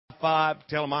5.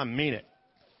 Tell them I mean it.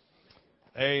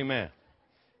 Amen.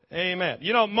 Amen.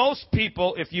 You know, most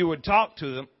people, if you would talk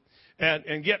to them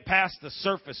and get past the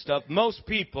surface stuff, most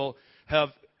people have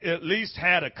at least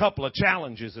had a couple of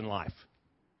challenges in life.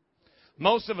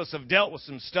 Most of us have dealt with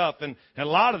some stuff, and a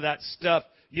lot of that stuff,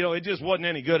 you know, it just wasn't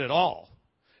any good at all.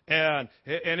 And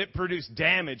it produced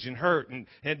damage and hurt. And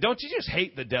don't you just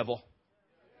hate the devil?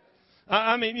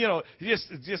 I mean, you know,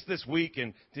 just this week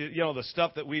and, you know, the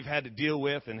stuff that we've had to deal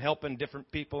with and helping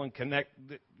different people and connect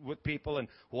with people and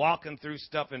walking through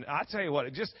stuff. And I tell you what,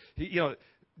 it just, you know,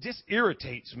 just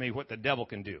irritates me what the devil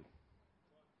can do.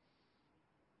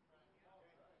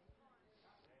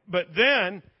 But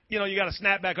then, you know, you got to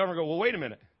snap back over and go, well, wait a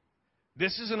minute.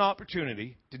 This is an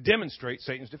opportunity to demonstrate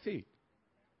Satan's defeat.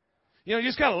 You know, you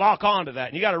just got to lock on to that.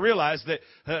 And you got to realize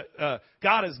that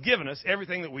God has given us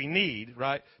everything that we need,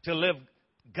 right, to live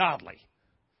godly,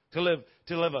 to live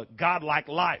a godlike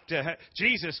life.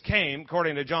 Jesus came,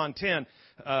 according to John 10,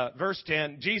 verse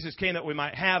 10, Jesus came that we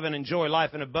might have and enjoy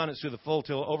life in abundance to the full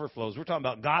till it overflows. We're talking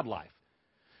about God life.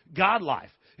 God life.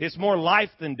 It's more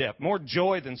life than death, more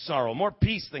joy than sorrow, more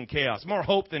peace than chaos, more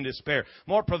hope than despair,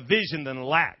 more provision than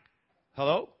lack.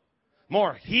 Hello?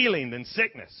 More healing than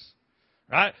sickness.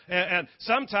 Right? And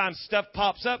sometimes stuff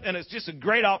pops up, and it's just a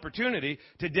great opportunity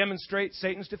to demonstrate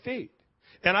Satan's defeat.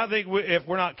 And I think if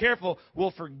we're not careful,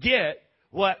 we'll forget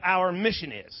what our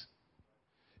mission is.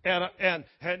 And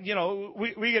you know,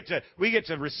 we get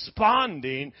to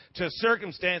responding to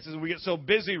circumstances. We get so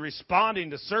busy responding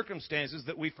to circumstances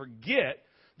that we forget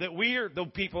that we are the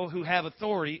people who have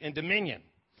authority and dominion.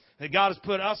 That God has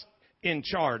put us in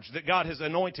charge. That God has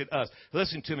anointed us.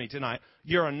 Listen to me tonight.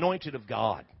 You're anointed of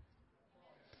God.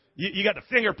 You got the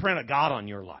fingerprint of God on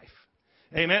your life.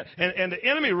 Amen. And the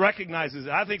enemy recognizes it.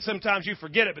 I think sometimes you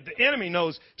forget it, but the enemy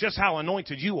knows just how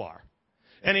anointed you are.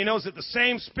 And he knows that the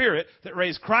same Spirit that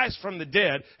raised Christ from the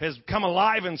dead has come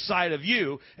alive inside of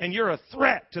you, and you're a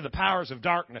threat to the powers of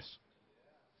darkness.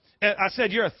 And I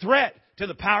said you're a threat to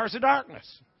the powers of darkness.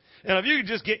 And if you could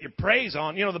just get your praise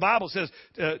on, you know, the Bible says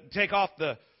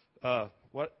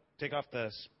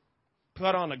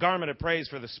put on the garment of praise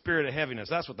for the spirit of heaviness.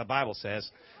 That's what the Bible says.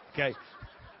 Okay.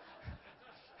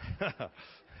 I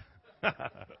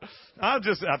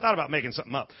thought about making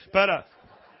something up. But,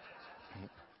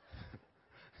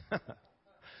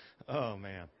 oh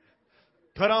man.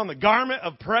 Put on the garment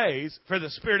of praise for the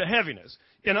spirit of heaviness.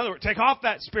 In other words, take off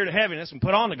that spirit of heaviness and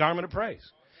put on the garment of praise.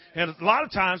 And a lot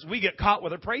of times we get caught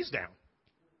with our praise down.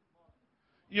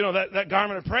 You know, that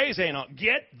garment of praise ain't on.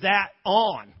 Get that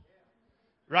on.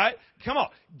 Right? Come on.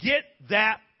 Get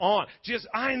that on.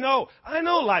 I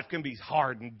know life can be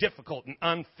hard and difficult and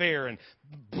unfair and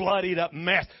bloodied up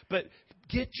mess. But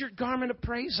get your garment of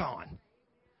praise on.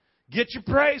 Get your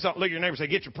praise on. Look at your neighbor and say,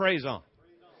 get your praise on.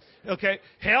 Okay?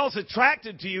 Hell's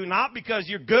attracted to you not because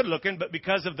you're good looking, but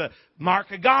because of the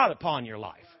mark of God upon your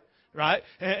life. Right?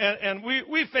 And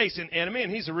we face an enemy,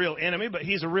 and he's a real enemy, but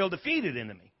he's a real defeated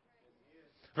enemy.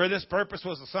 For this purpose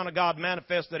was the Son of God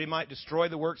manifest that he might destroy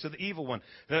the works of the evil one.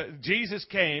 Jesus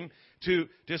came to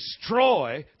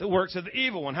destroy the works of the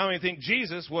evil one. How many think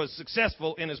Jesus was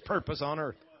successful in his purpose on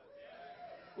earth?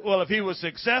 Well, if he was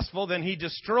successful, then he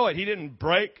destroyed. He didn't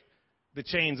break the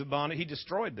chains of bondage. He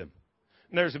destroyed them.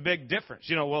 And there's a big difference.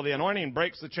 You know, well, the anointing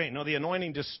breaks the chain. No, the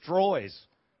anointing destroys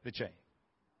the chain.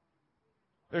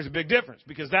 There's a big difference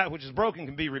because that which is broken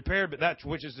can be repaired, but that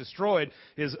which is destroyed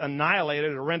is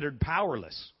annihilated or rendered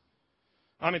powerless.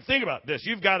 I mean, think about this.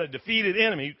 You've got a defeated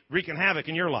enemy wreaking havoc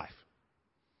in your life.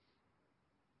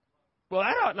 Well,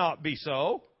 that ought not be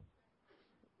so.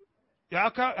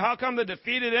 How come the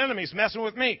defeated enemy's messing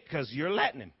with me? Because you're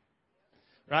letting him.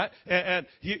 Right? And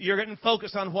you're getting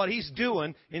focused on what he's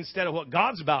doing instead of what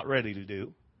God's about ready to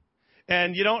do.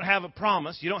 And you don't have a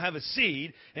promise. You don't have a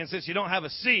seed. And since you don't have a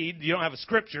seed, you don't have a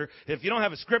scripture. If you don't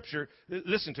have a scripture,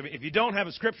 listen to me. If you don't have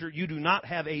a scripture, you do not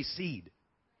have a seed.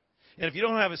 And if you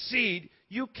don't have a seed,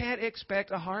 you can't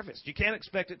expect a harvest. You can't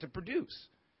expect it to produce.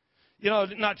 You know,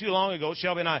 not too long ago,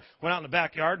 Shelby and I went out in the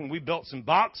backyard and we built some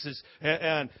boxes.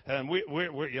 And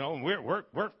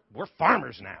we're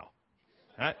farmers now.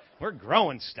 Right? We're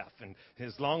growing stuff, and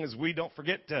as long as we don't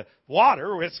forget to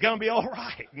water, it's going to be all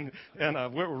right.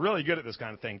 And we're really good at this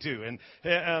kind of thing too. And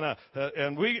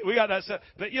we got that stuff.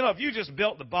 But you know, if you just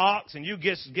built the box and you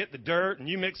just get the dirt and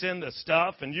you mix in the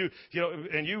stuff and you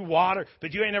water,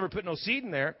 but you ain't never put no seed in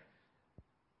there,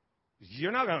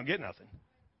 you're not going to get nothing,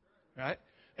 right?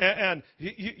 And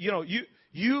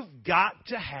you've got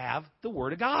to have the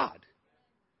Word of God.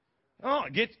 Oh,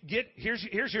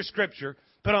 here's your scripture.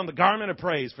 Put on the garment of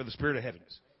praise for the spirit of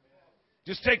heaviness.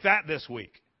 Just take that this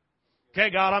week. Okay,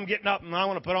 God, I'm getting up and I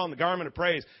want to put on the garment of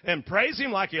praise. And praise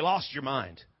Him like you lost your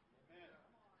mind.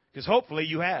 Because hopefully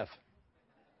you have.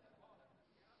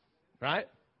 Right?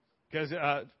 Because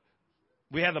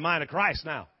we have the mind of Christ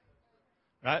now.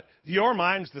 Right? Your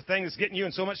mind's the thing that's getting you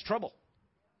in so much trouble.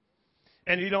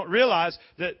 And you don't realize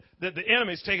that the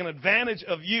enemy's taking advantage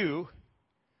of you.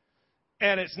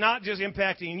 And it's not just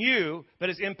impacting you, but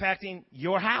it's impacting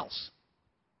your house.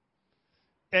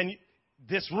 And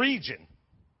this region.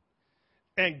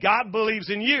 And God believes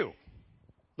in you.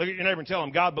 Look at your neighbor and tell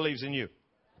him, God believes in you.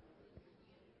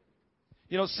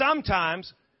 You know,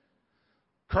 sometimes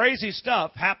crazy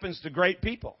stuff happens to great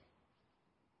people.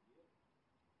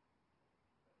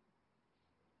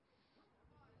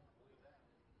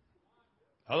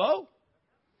 Hello?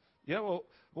 Yeah,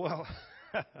 well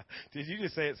did you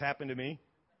just say it's happened to me?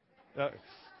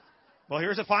 Well,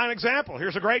 here's a fine example.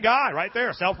 Here's a great guy right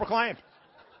there, self-proclaimed.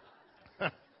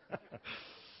 The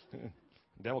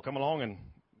devil come along and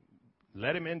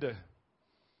led him into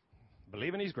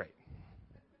believing he's great.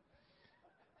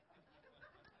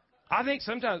 I think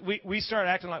sometimes we start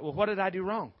acting like, well, what did I do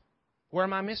wrong? Where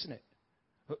am I missing it?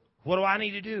 What do I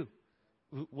need to do?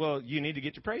 Well, you need to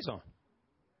get your praise on.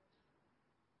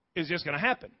 It's just going to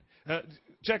happen.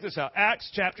 Check this out. Acts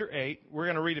chapter 8. We're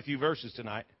going to read a few verses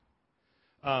tonight.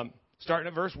 Starting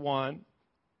at verse 1.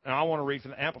 And I want to read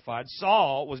from the Amplified.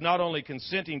 Saul was not only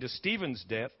consenting to Stephen's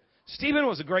death. Stephen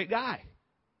was a great guy.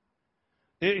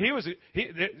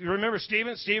 Remember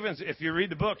Stephen? Stephen's, if you read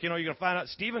the book, you know, you're going to find out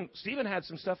Stephen had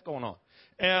some stuff going on.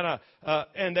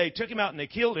 And they took him out and they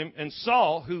killed him. And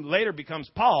Saul, who later becomes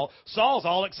Paul, Saul's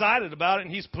all excited about it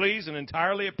and he's pleased and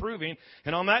entirely approving.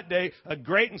 And on that day, a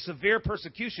great and severe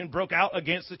persecution broke out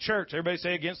against the church. Everybody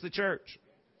say against the church.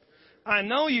 I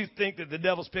know you think that the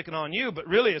devil's picking on you, but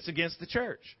really it's against the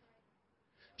church.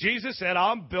 Jesus said,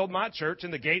 I'll build my church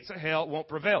and the gates of hell won't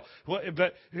prevail.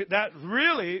 But that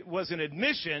really was an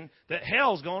admission that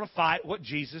hell's going to fight what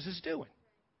Jesus is doing.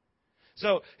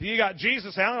 So you got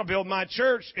Jesus saying, I'm going to build my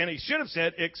church, and he should have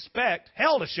said, expect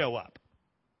hell to show up.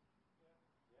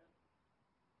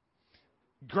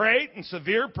 Great and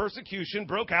severe persecution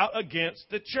broke out against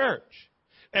the church.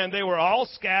 And they were all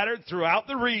scattered throughout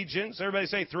the regions. Everybody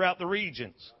say throughout the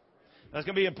regions. That's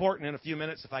going to be important in a few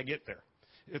minutes if I get there.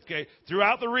 Okay,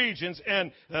 throughout the regions,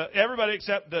 and everybody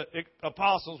except the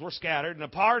apostles were scattered, and a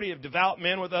party of devout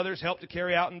men with others helped to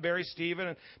carry out and bury Stephen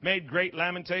and made great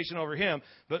lamentation over him.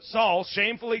 But Saul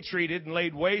shamefully treated and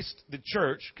laid waste the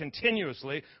church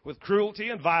continuously with cruelty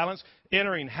and violence,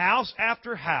 entering house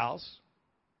after house.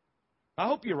 I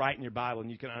hope you're right in your Bible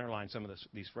and you can underline some of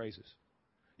these phrases.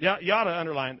 Yeah, you ought to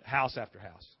underline house after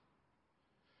house.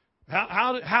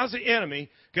 How's the enemy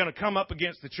going to come up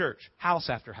against the church? House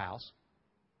after house.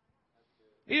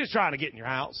 He's just trying to get in your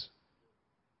house.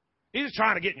 He's just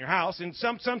trying to get in your house. And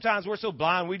sometimes we're so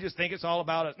blind, we just think it's all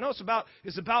about us. No,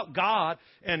 it's about God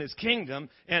and His kingdom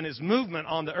and His movement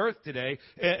on the earth today.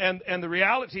 And the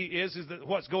reality is that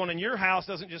what's going in your house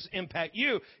doesn't just impact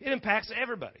you. It impacts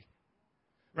everybody.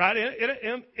 Right?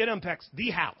 It impacts the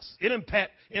house. It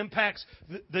impacts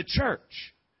the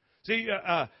church. See,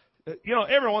 you know,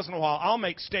 every once in a while I'll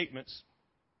make statements.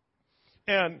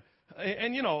 And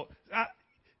you know,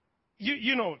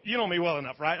 You know me well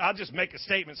enough, right? I'll just make a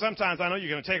statement. Sometimes I know you're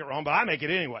going to take it wrong, but I make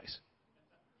it anyways.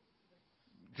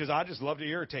 Because I just love to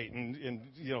irritate and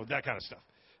you know, that kind of stuff.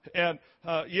 And,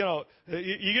 you know,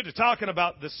 you get to talking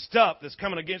about the stuff that's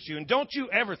coming against you. And don't you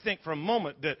ever think for a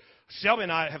moment that Shelby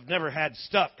and I have never had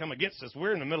stuff come against us.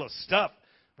 We're in the middle of stuff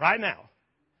right now.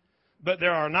 But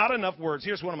there are not enough words.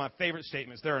 Here's one of my favorite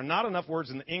statements. There are not enough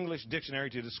words in the English dictionary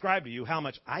to describe to you how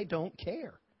much I don't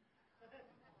care.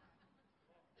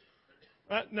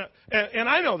 No, and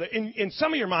I know that in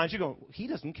some of your minds, you're going, he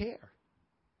doesn't care.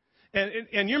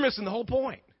 And you're missing the whole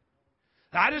point.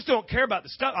 I just don't care about the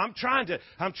stuff. I'm trying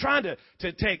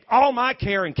to take all my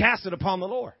care and cast it upon the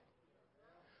Lord.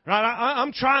 Right?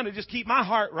 I'm trying to just keep my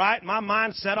heart right and my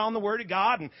mind set on the Word of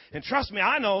God. And trust me,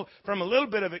 I know from a little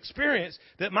bit of experience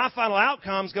that my final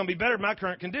outcome is going to be better than my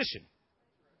current condition.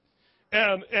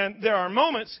 And there are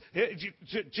moments,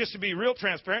 just to be real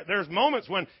transparent, there's moments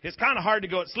when it's kind of hard to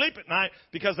go to sleep at night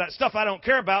because that stuff I don't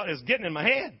care about is getting in my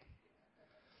head.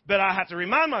 But I have to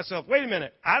remind myself, wait a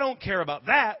minute, I don't care about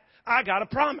that. I got a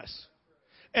promise.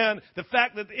 And the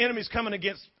fact that the enemy's coming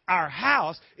against our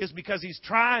house is because he's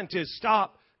trying to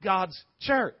stop God's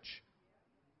church.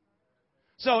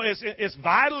 So it's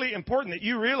vitally important that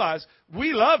you realize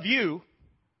we love you.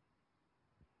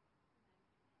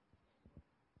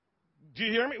 Do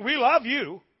you hear me? We love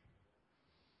you,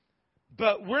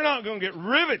 but we're not going to get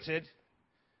riveted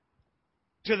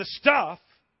to the stuff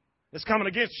that's coming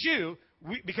against you.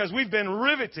 because we've been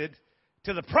riveted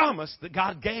to the promise that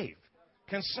God gave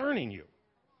concerning you.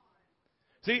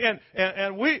 See,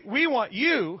 and we want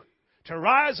you to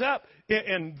rise up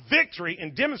in victory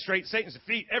and demonstrate Satan's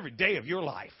defeat every day of your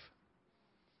life.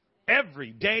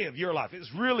 Every day of your life.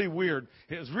 It's really weird.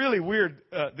 It was really weird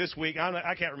this week.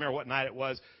 I can't remember what night it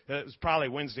was. It was probably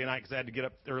Wednesday night because I had to get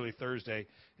up early Thursday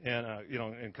and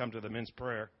and come to the men's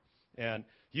prayer. And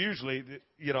usually,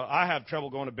 I have trouble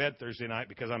going to bed Thursday night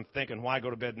because I'm thinking, why go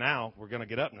to bed now? We're going to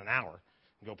get up in an hour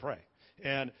and go pray.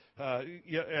 And but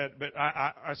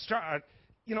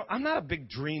I'm not a big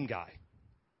dream guy.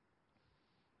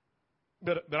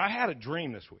 But I had a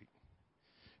dream this week.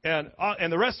 And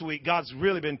the rest of the week, God's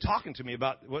really been talking to me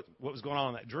about what was going on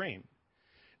in that dream,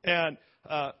 and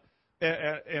I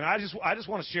just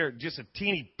want to share just a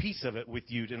teeny piece of it with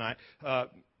you tonight,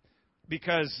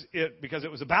 because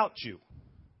it was about you,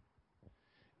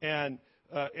 and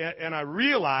I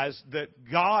realized that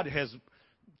God has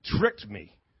tricked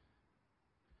me.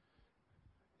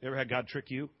 You ever had God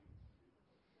trick you?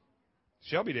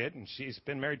 Shelby did, and she's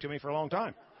been married to me for a long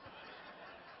time.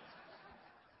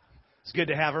 It's good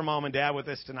to have her mom and dad with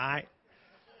us tonight.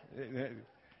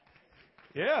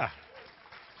 Yeah.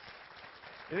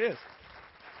 It is.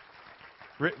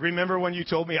 Remember when you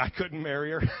told me I couldn't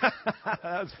marry her?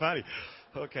 That was funny.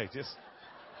 Okay, just...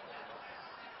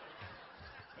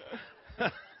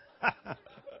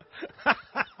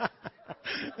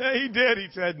 He did. He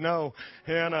said no.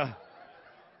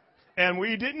 And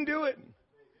we didn't do it.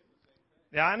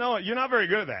 Yeah, I know it. You're not very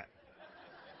good at that.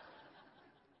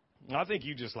 I think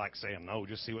you just like saying no,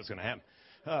 just see what's going to happen.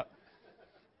 I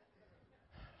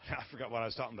forgot what I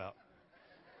was talking about.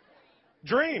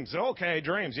 Dreams. Okay,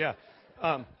 dreams, yeah.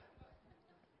 I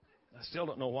still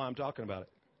don't know why I'm talking about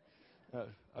it.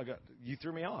 You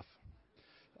threw me off.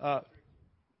 God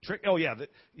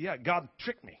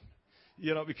tricked me.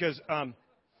 Because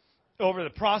over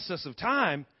the process of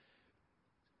time,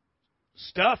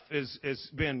 stuff has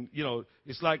been,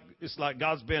 it's like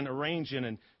God's been arranging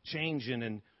and changing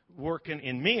and working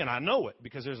in me, and I know it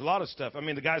because there's a lot of stuff. I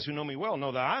mean, the guys who know me well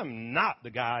know that I'm not the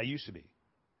guy I used to be.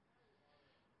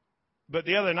 But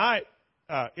the other night,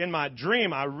 in my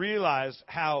dream, I realized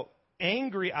how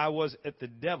angry I was at the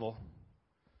devil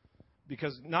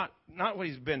because not what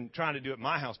he's been trying to do at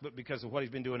my house, but because of what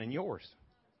he's been doing in yours.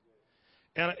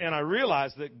 And I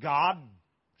realized that God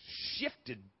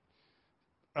shifted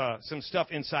some stuff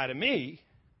inside of me,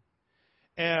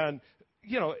 and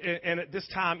at this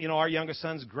time, our youngest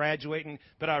son's graduating,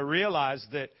 but I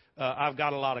realized that I've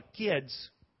got a lot of kids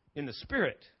in the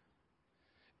spirit.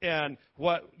 And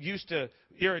what used to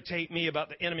irritate me about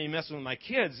the enemy messing with my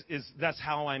kids is that's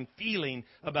how I'm feeling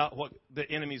about what the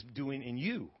enemy's doing in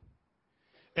you.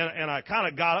 And I kind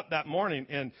of got up that morning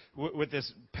and with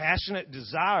this passionate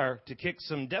desire to kick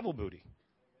some devil booty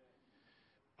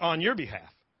on your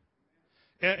behalf.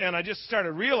 And I just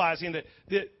started realizing that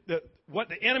what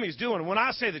the enemy's doing. When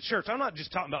I say the church, I'm not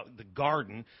just talking about the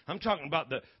garden. I'm talking about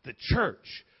the church.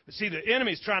 See, the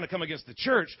enemy's trying to come against the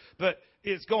church, but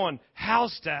it's going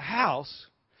house to house.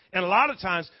 And a lot of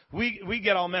times we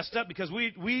get all messed up because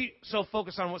we so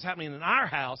focus on what's happening in our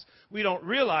house, we don't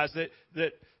realize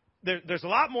that there's a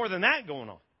lot more than that going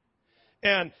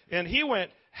on. And he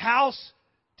went house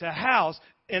to house,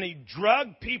 and he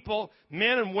drugged people,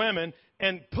 men and women,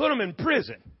 and put them in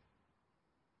prison.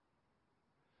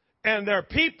 And there are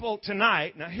people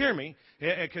tonight, now hear me,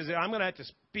 because I'm going to have to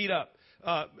speed up.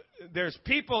 There's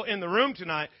people in the room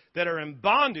tonight that are in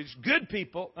bondage, good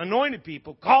people, anointed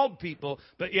people, called people,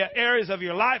 but yet areas of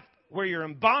your life where you're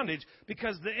in bondage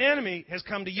because the enemy has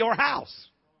come to your house.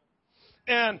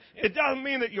 And it doesn't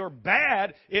mean that you're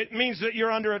bad. It means that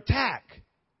you're under attack.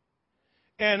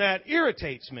 And that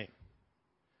irritates me.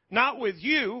 Not with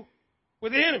you,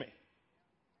 with the enemy.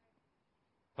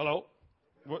 Hello?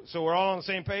 So we're all on the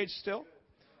same page still?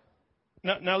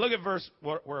 Now look at verse,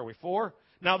 where are we, 4?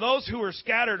 Now those who were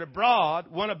scattered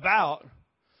abroad went about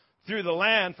through the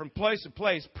land from place to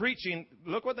place preaching.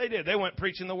 Look what they did. They went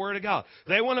preaching the word of God.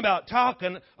 They went about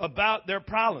talking about their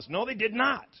problems. No, they did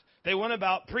not. They went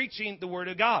about preaching the word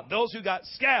of God. Those who got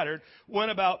scattered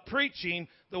went about preaching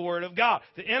the word of God.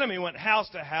 The enemy went house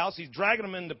to house. He's dragging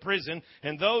them into prison.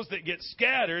 And those that get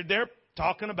scattered, they're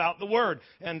talking about the word.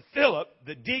 And Philip,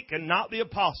 the deacon, not the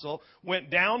apostle, went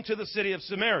down to the city of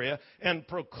Samaria and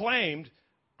proclaimed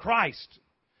Christ.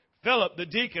 Philip, the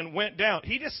deacon, went down.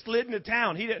 He just slid into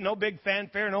town. He didn't, no big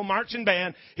fanfare, no marching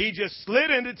band. He just slid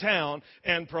into town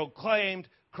and proclaimed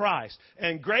Christ.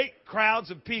 And great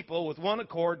crowds of people with one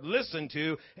accord listened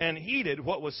to and heeded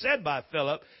what was said by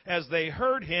Philip as they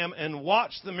heard him and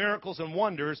watched the miracles and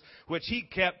wonders which he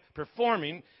kept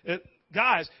performing.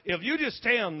 guys, if you just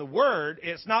stay on the Word,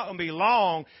 it's not going to be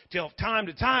long till time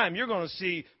to time you're going to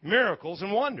see miracles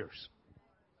and wonders.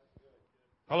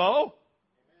 Hello?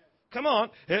 Come on.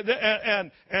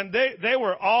 And they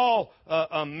were all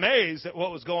amazed at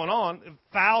what was going on.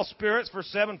 Foul spirits, verse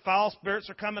 7, foul spirits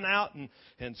are coming out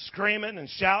and screaming and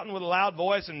shouting with a loud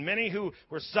voice. And many who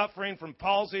were suffering from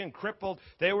palsy and crippled,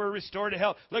 they were restored to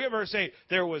health. Look at verse 8.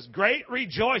 There was great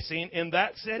rejoicing in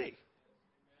that city.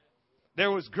 There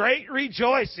was great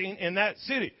rejoicing in that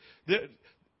city.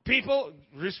 People,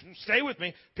 stay with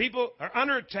me, people are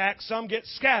under attack. Some get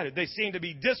scattered. They seem to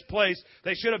be displaced.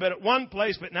 They should have been at one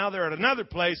place, but now they're at another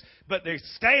place. But they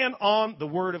stand on the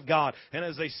Word of God. And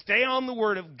as they stay on the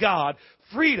Word of God,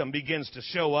 freedom begins to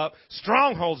show up.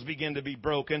 Strongholds begin to be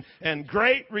broken. And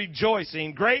great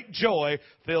rejoicing, great joy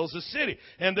fills the city.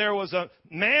 And there was a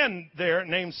man there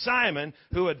named Simon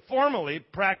who had formerly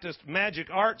practiced magic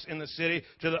arts in the city,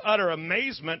 to the utter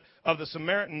amazement of the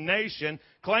Samaritan nation,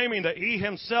 claiming that he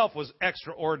himself was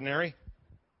extraordinary.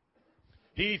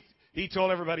 He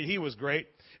told everybody he was great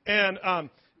and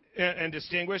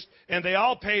distinguished. And they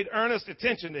all paid earnest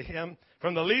attention to him,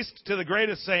 from the least to the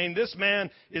greatest, saying, "This man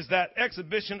is that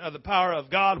exhibition of the power of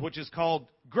God which is called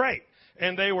great."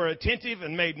 And they were attentive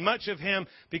and made much of him,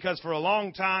 because for a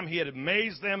long time he had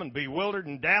amazed them and bewildered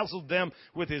and dazzled them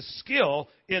with his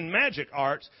skill in magic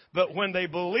arts. But when they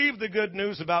believed the good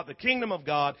news about the kingdom of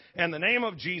God and the name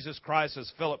of Jesus Christ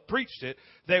as Philip preached it,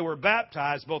 they were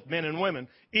baptized, both men and women.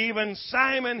 Even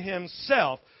Simon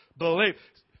himself believed.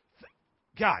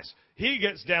 Guys, he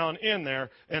gets down in there,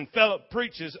 and Philip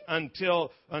preaches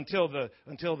until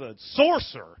the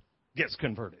sorcerer gets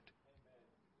converted.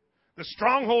 The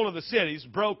stronghold of the city is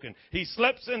broken. He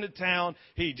slips into town.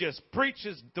 He just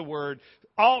preaches the word.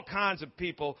 All kinds of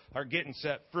people are getting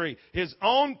set free. His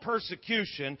own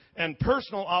persecution and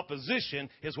personal opposition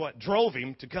is what drove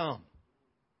him to come.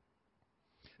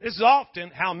 This is often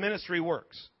how ministry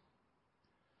works.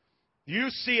 You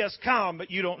see us come, but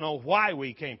you don't know why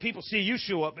we came. People see you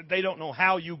show up, but they don't know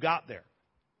how you got there.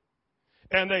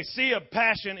 And they see a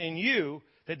passion in you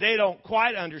that they don't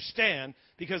quite understand,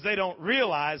 because they don't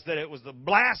realize that it was the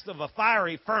blast of a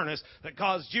fiery furnace that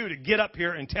caused you to get up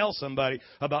here and tell somebody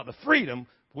about the freedom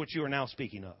which you are now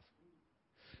speaking of.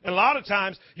 And a lot of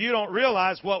times you don't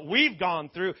realize what we've gone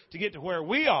through to get to where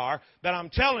we are, but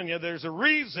I'm telling you, there's a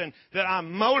reason that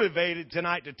I'm motivated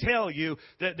tonight to tell you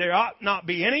that there ought not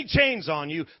be any chains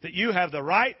on you, that you have the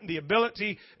right and the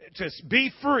ability to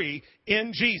be free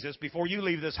in Jesus before you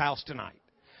leave this house tonight.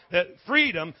 That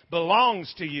freedom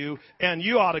belongs to you, and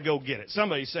you ought to go get it.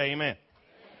 Somebody say amen.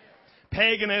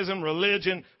 Paganism,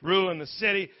 religion, ruling the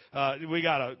city. We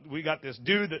got this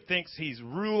dude that thinks he's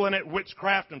ruling it.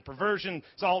 Witchcraft and perversion.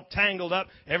 It's all tangled up.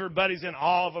 Everybody's in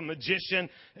awe of a magician,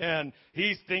 and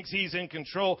he thinks he's in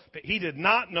control. But he did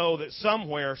not know that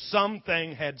somewhere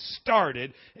something had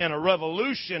started, and a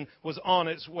revolution was on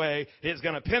its way. It's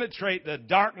going to penetrate the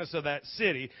darkness of that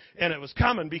city, and it was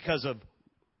coming because of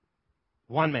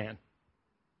one man.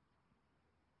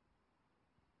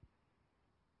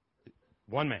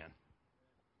 One man.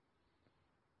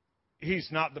 He's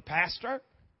not the pastor.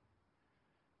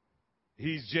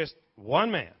 He's just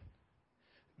one man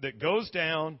that goes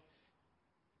down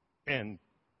and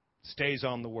stays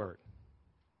on the word.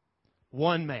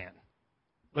 One man.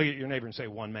 Look at your neighbor and say,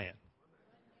 one man.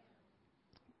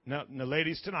 Now,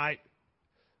 ladies, tonight,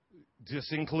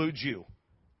 this includes you.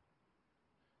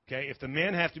 Okay, if the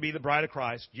men have to be the bride of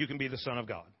Christ, you can be the Son of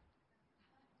God.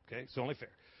 Okay, it's only fair.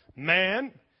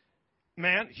 Man,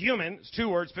 human, it's two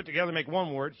words put together make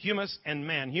one word. Humus and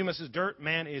man. Humus is dirt,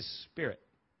 man is spirit.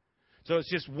 So it's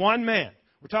just one man.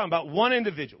 We're talking about one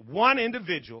individual. One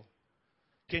individual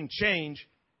can change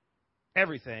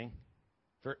everything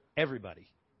for everybody.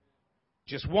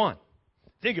 Just one.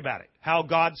 Think about it, how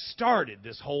God started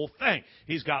this whole thing.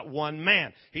 He's got one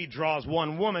man. He draws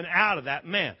one woman out of that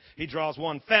man. He draws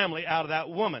one family out of that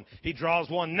woman. He draws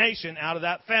one nation out of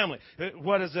that family.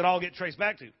 What does it all get traced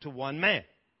back to? To one man.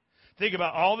 Think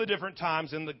about all the different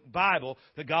times in the Bible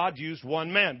that God used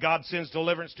one man. God sends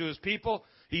deliverance to his people.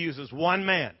 He uses one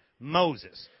man,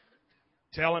 Moses.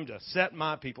 Tell him to set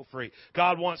my people free.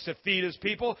 God wants to feed his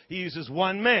people. He uses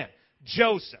one man.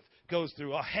 Joseph goes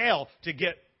through a hell to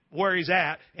get where he's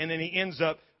at, and then he ends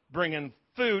up bringing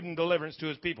food and deliverance to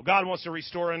his people. God wants to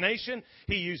restore a nation.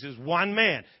 He uses one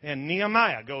man. And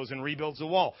Nehemiah goes and rebuilds the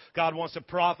wall. God wants to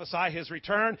prophesy his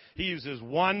return. He uses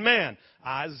one man.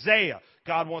 Isaiah.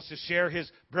 God wants to share his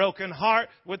broken heart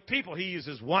with people. He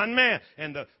uses one man.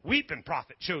 And the weeping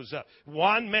prophet shows up.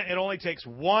 One man. It only takes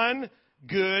one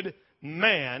good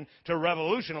man to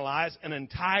revolutionize an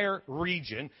entire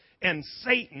region, and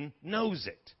Satan knows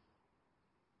it.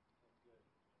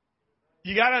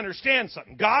 You got to understand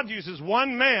something. God uses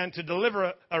one man to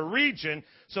deliver a region,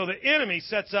 so the enemy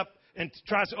sets up and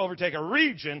tries to overtake a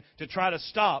region to try to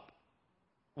stop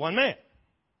one man.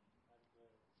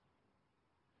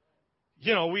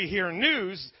 You know, we hear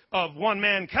news of one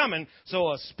man coming,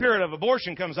 so a spirit of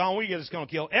abortion comes on. We just going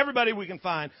to kill everybody we can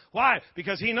find. Why?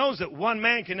 Because he knows that one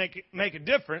man can make a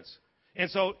difference. And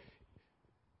so,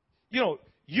 you know,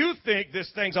 you think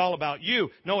this thing's all about you.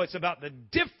 No, it's about the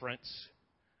difference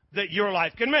that your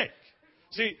life can make.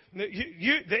 See,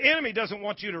 the enemy doesn't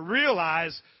want you to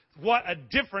realize what a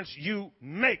difference you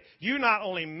make. You not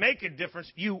only make a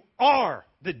difference, you are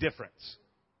the difference.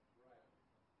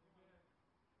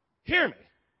 Hear me.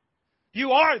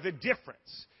 You are the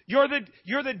difference. You're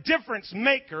the difference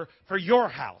maker for your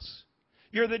house.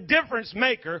 You're the difference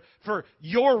maker for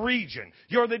your region.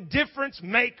 You're the difference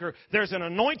maker. There's an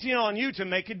anointing on you to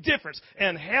make a difference.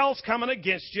 And hell's coming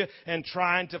against you and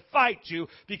trying to fight you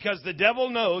because the devil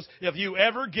knows if you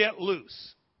ever get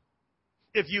loose,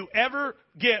 if you ever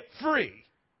get free,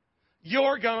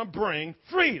 you're going to bring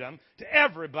freedom to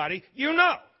everybody you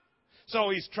know. So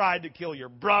he's tried to kill your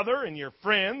brother and your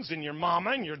friends and your mama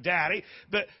and your daddy,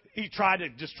 but he tried to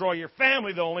destroy your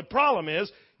family. The only problem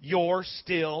is you're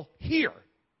still here.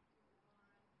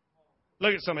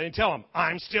 Look at somebody and tell them,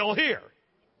 I'm still here.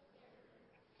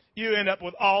 You end up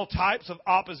with all types of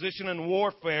opposition and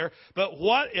warfare, but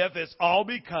what if it's all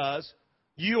because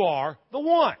you are the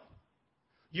one?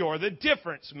 You're the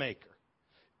difference maker.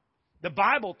 The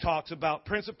Bible talks about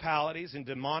principalities and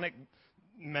demonic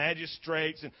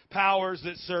magistrates and powers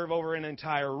that serve over an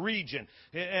entire region.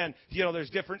 And you know, there's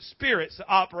different spirits that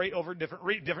operate over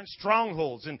different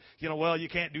strongholds. And, you know, well, you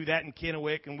can't do that in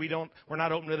Kennewick, and we're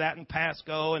not open to that in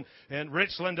Pasco, and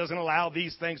Richland doesn't allow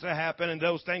these things to happen and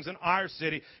those things in our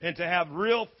city. And to have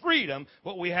real freedom,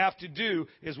 what we have to do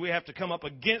is we have to come up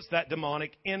against that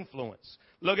demonic influence.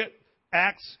 Look at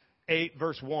Acts 8,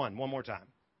 verse 1, one more time.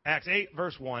 Acts 8,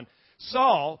 verse 1.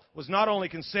 Saul was not only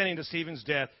consenting to Stephen's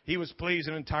death, he was pleased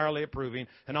and entirely approving.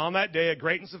 And on that day, a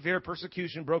great and severe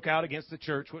persecution broke out against the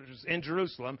church, which was in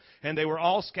Jerusalem, and they were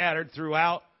all scattered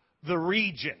throughout the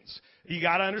regions. You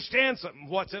got to understand something.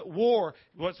 What's at war,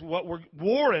 what we're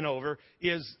warring over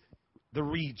is the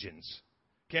regions.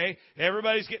 Okay?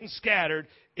 Everybody's getting scattered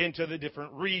into the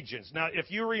different regions. Now, if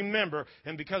you remember,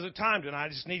 and because of time tonight, I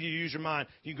just need you to use your mind.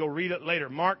 You can go read it later.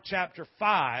 Mark chapter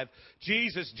 5,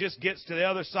 Jesus just gets to the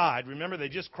other side. Remember, they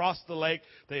just crossed the lake.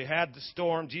 They had the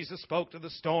storm. Jesus spoke to the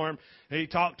storm. And he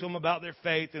talked to them about their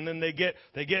faith. And then they get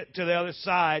to the other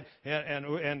side,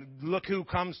 and look who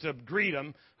comes to greet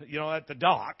them, you know, at the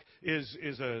dock, is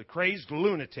a crazed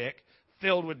lunatic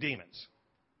filled with demons.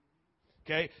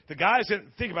 Okay,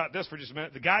 think about this for just a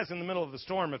minute. The guys in the middle of the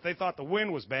storm, if they thought the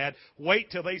wind was bad,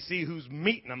 wait till they see who's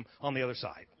meeting them on the other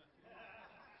side.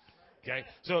 Okay,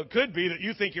 so it could be that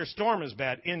you think your storm is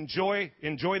bad. Enjoy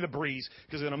the breeze,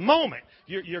 because in a moment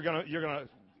you're gonna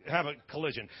have a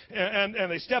collision. And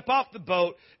they step off the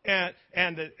boat, and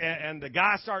the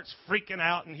guy starts freaking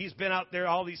out, and he's been out there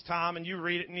all these time, and you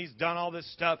read it, and he's done all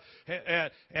this stuff.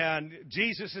 And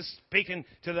Jesus is speaking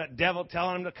to the devil,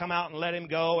 telling him to come out and let him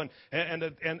go. And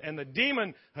the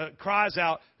demon cries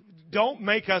out, "Don't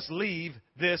make us leave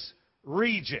this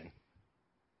region."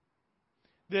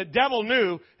 The devil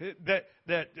knew that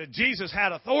Jesus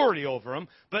had authority over him,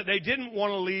 but they didn't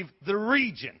want to leave the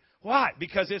region. Why?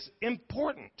 Because it's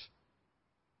important.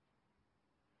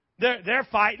 They're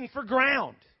fighting for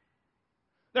ground.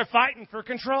 They're fighting for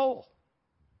control.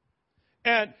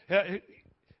 And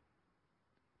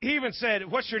he even said,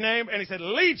 "What's your name?" And he said,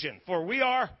 "Legion, for we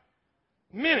are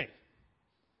many."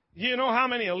 You know how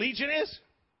many a legion is?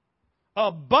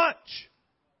 A bunch.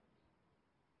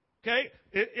 Okay?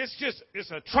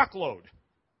 It's a truckload.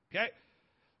 Okay?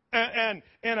 And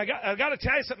I got to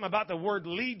tell you something about the word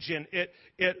legion.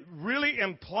 It really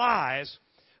implies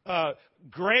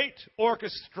great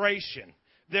orchestration.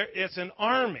 It's an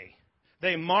army.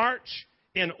 They march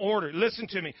in order. Listen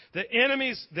to me. The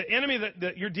enemy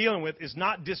that you're dealing with is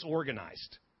not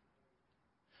disorganized.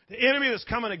 The enemy that's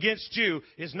coming against you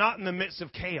is not in the midst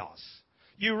of chaos.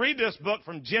 You read this book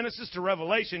from Genesis to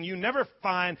Revelation, you never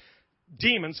find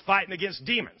demons fighting against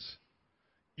demons.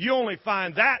 You only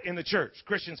find that in the church.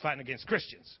 Christians fighting against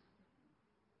Christians.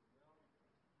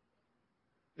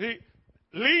 The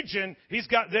legion,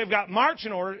 they've got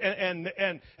marching order, and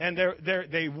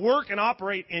they work and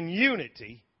operate in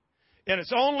unity. And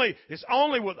it's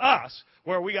only with us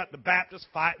where we got the Baptists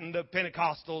fighting the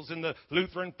Pentecostals, and the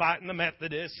Lutheran fighting the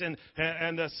Methodists, and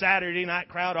the Saturday night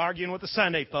crowd arguing with the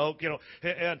Sunday folk. You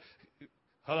know,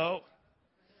 hello.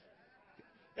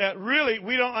 Really,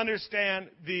 we don't understand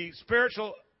the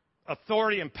spiritual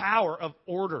authority and power of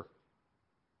order.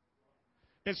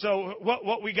 And so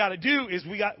what we got to do is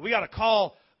we got to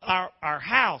call our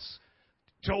house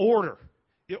to order.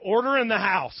 Order in the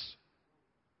house.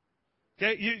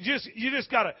 Okay, you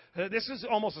just got to. This is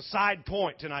almost a side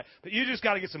point tonight, but you just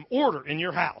got to get some order in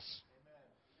your house.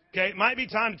 Okay, it might be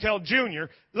time to tell Junior,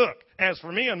 look, as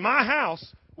for me and my house,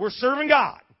 we're serving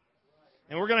God,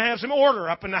 and we're going to have some order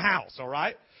up in the house. All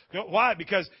right? Why?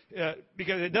 Because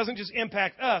it doesn't just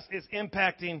impact us; it's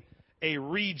impacting a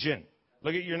region.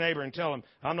 Look at your neighbor and tell him,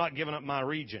 I'm not giving up my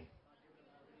region.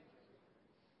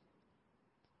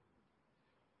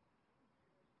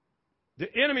 The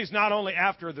enemy's not only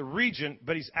after the region,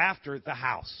 but he's after the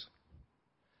house.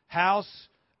 House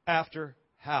after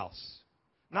house.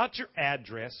 Not your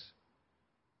address,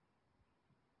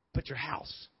 but your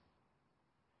house.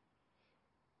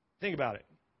 Think about it.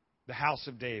 The house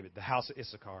of David, the house of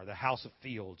Issachar, the house of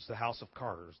Fields, the house of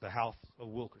Carters, the house of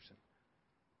Wilkerson.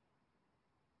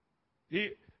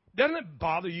 Doesn't it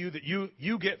bother you that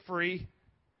you get free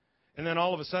and then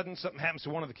all of a sudden something happens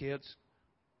to one of the kids?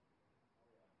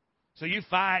 So you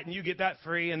fight and you get that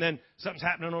free and then something's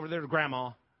happening over there to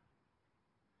grandma.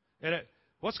 And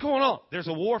what's going on? There's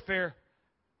a warfare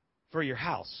for your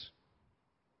house.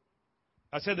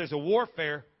 I said there's a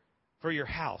warfare for your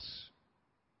house.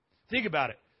 Think about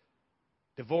it.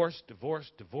 Divorce, divorce,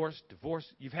 divorce, divorce.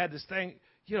 You've had this thing.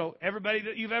 You know, everybody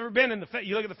that you've ever been in,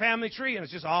 you look at the family tree and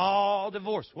it's just all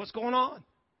divorce. What's going on?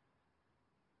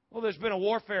 Well, there's been a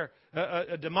warfare,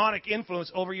 a demonic influence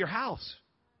over your house.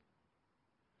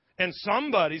 And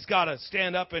somebody's got to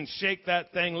stand up and shake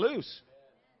that thing loose.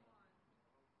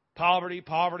 Poverty,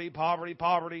 poverty, poverty,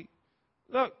 poverty.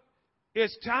 Look,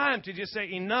 it's time to just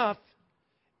say enough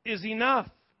is enough.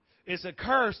 It's a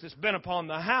curse that's been upon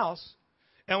the house.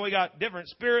 And we got different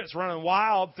spirits running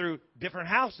wild through different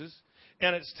houses.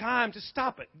 And it's time to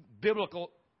stop it. Biblical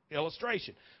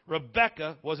illustration.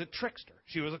 Rebecca was a trickster.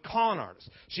 She was a con artist.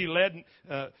 She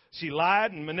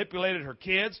lied and manipulated her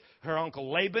kids. Her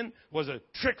uncle Laban was a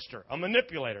trickster, a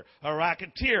manipulator, a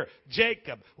racketeer.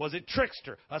 Jacob was a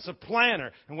trickster, a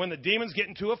supplanter. And when the demons get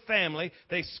into a family,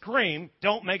 they scream,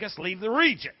 "Don't make us leave the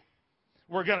region."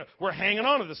 We're hanging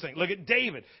on to this thing. Look at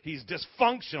David. He's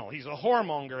dysfunctional. He's a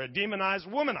whoremonger, a demonized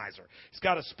womanizer. He's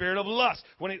got a spirit of lust.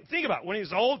 Think about it. When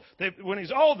he's old,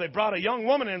 they brought a young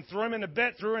woman and threw her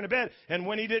into bed. And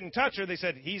when he didn't touch her, they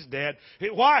said, he's dead.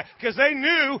 Why? Because they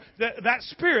knew that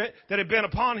spirit that had been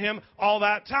upon him all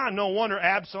that time. No wonder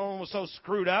Absalom was so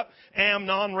screwed up.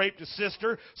 Amnon raped his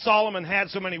sister. Solomon had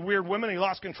so many weird women, he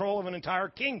lost control of an entire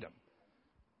kingdom.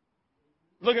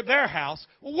 Look at their house.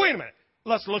 Well, wait a minute.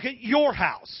 Let's look at your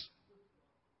house.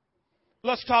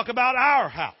 Let's talk about our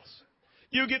house.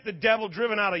 You get the devil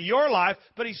driven out of your life,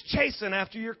 but he's chasing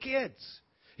after your kids.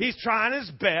 He's trying his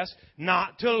best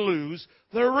not to lose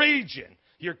the region.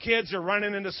 Your kids are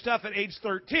running into stuff at age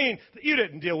 13 that you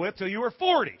didn't deal with till you were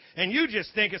 40. And you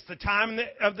just think it's the time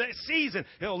of the season.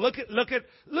 You know, look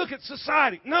at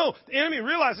society. No, the enemy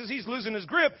realizes he's losing his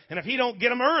grip, and if he don't get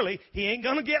them early, he ain't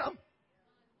going to get them.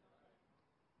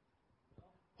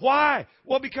 Why?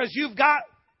 Well, because you've got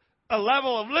a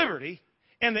level of liberty,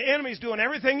 and the enemy's doing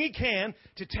everything he can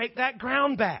to take that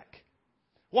ground back.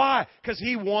 Why? Because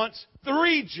he wants the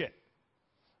region.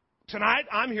 Tonight,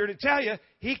 I'm here to tell you,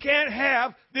 he can't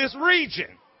have this region.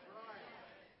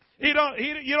 You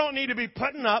don't need to be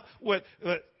putting up with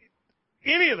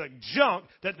any of the junk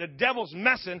that the devil's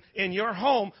messing in your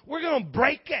home. We're going to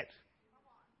break it.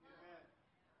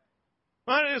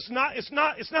 It's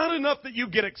not enough that you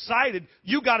get excited.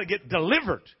 You got to get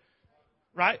delivered,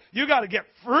 right? You got to get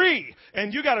free,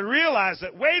 and you got to realize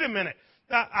that. Wait a minute,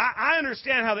 I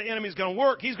understand how the enemy's going to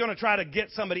work. He's going to try to get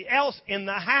somebody else in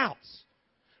the house.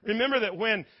 Remember that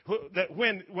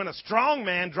when a strong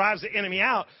man drives the enemy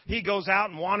out, he goes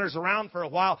out and wanders around for a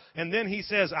while, and then he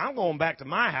says, "I'm going back to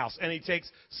my house," and he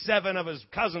takes 7 of his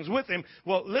cousins with him.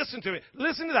 Well, listen to me.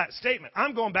 Listen to that statement.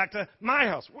 I'm going back to my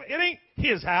house. It ain't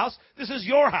his house. This is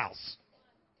your house.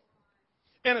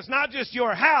 And it's not just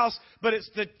your house, but it's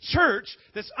the church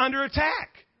that's under attack.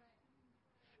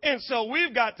 And so we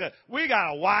got to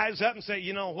wise up and say,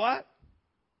 you know what?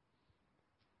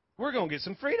 We're going to get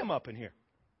some freedom up in here.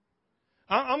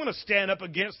 I'm going to stand up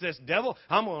against this devil.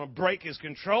 I'm going to break his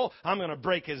control. I'm going to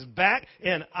break his back.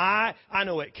 And I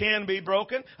know it can be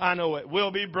broken. I know it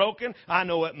will be broken. I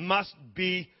know it must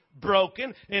be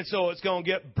broken. And so it's going to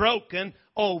get broken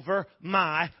over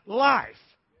my life.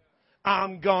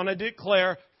 I'm going to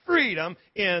declare freedom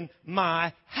in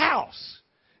my house.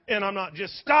 And I'm not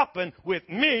just stopping with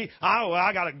me.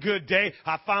 I got a good day.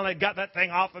 I finally got that thing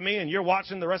off of me, and you're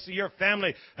watching the rest of your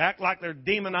family act like they're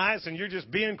demonized, and you're just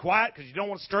being quiet because you don't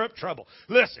want to stir up trouble.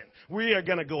 Listen, we are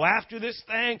going to go after this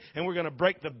thing, and we're going to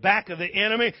break the back of the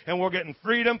enemy, and we're getting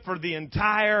freedom for the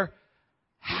entire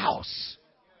house.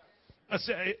 I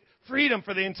say, freedom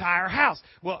for the entire house.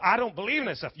 Well, I don't believe in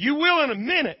that stuff. You will in a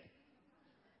minute.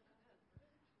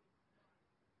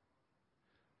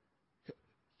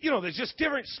 You know, there's just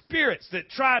different spirits that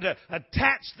try to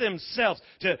attach themselves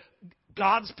to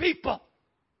God's people.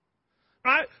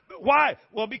 Right? Why?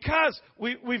 Well, because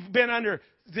we've been under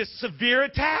this severe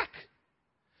attack.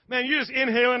 Man, you're just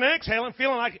inhaling and exhaling,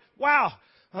 feeling like, wow,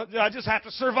 I just have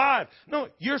to survive. No,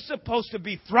 you're supposed to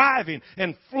be thriving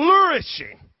and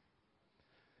flourishing.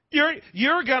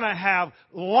 You're going to have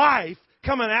life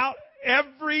coming out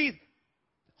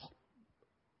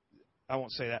I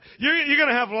won't say that. You're going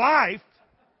to have life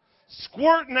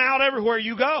squirting out everywhere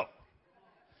you go.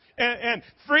 And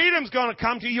freedom's going to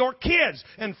come to your kids.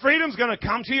 And freedom's going to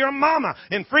come to your mama.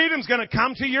 And freedom's going to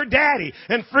come to your daddy.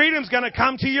 And freedom's going to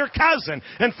come to your cousin.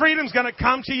 And freedom's going to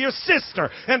come to your sister.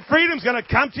 And freedom's going to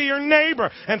come to your neighbor.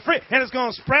 And it's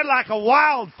going to spread like a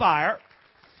wildfire.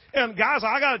 And guys,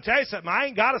 I got to tell you something. I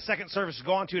ain't got a second service to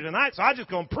go on to tonight, so I'm just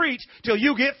going to preach till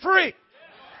you get free.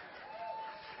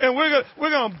 And we're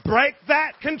going to break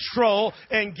that control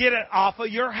and get it off of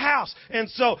your house. And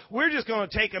so we're just going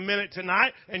to take a minute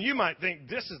tonight, and you might think,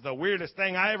 this is the weirdest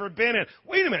thing I ever been in.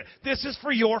 Wait a minute. This is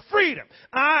for your freedom.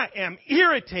 I am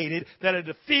irritated that a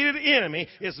defeated enemy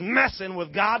is messing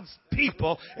with God's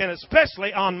people, and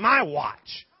especially on my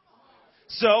watch.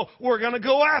 So we're going to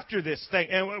go after this thing.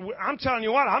 And I'm telling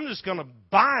you what, I'm just going to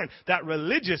bind that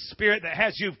religious spirit that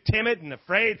has you timid and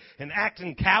afraid and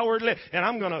acting cowardly. And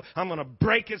I'm going to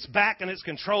break its back and its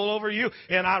control over you.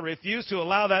 And I refuse to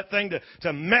allow that thing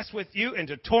to mess with you and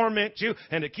to torment you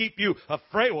and to keep you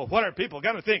afraid. Well, what are people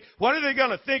going to think? What are they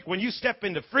going to think when you step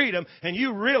into freedom and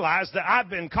you realize that I've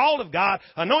been called of God,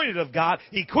 anointed of God,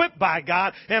 equipped by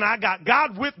God, and I got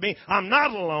God with me. I'm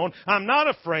not alone. I'm not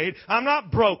afraid. I'm not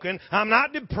broken. I'm not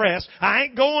depressed. I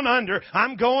ain't going under.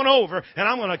 I'm going over, and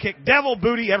I'm going to kick devil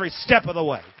booty every step of the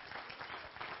way.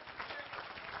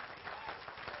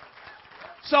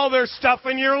 So there's stuff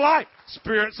in your life,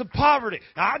 spirits of poverty.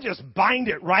 I just bind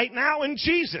it right now in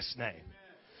Jesus' name.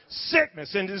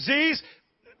 Sickness and disease,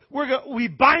 we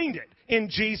bind it in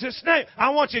Jesus' name. I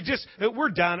want you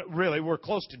we're done, really. We're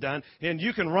close to done. And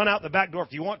you can run out the back door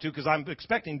if you want to, because I'm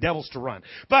expecting devils to run.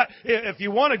 But if you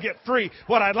want to get free,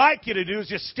 what I'd like you to do is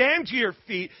just stand to your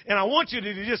feet, and I want you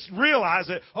to just realize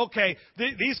that, okay,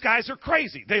 these guys are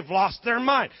crazy. They've lost their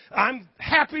mind. I'm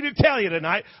happy to tell you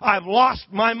tonight, I've lost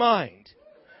my mind.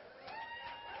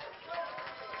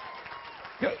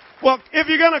 Well, if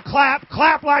you're going to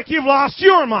clap like you've lost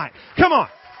your mind. Come on.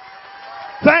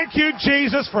 Thank you,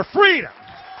 Jesus, for freedom.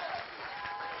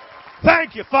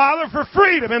 Thank you, Father, for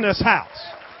freedom in this house.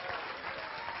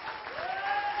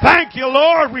 Thank you,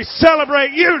 Lord. We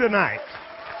celebrate you tonight.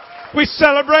 We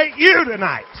celebrate you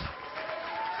tonight.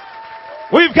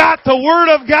 We've got the Word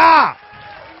of God.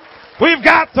 We've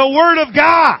got the Word of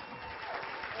God.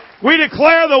 We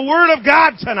declare the Word of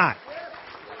God tonight.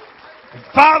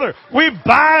 Father, we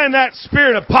bind that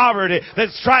spirit of poverty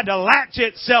that's tried to latch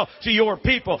itself to your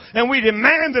people. And we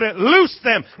demand that it loose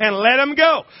them and let them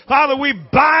go. Father, we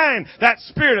bind that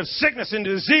spirit of sickness and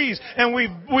disease, and we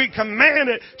command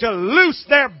it to loose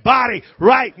their body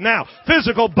right now.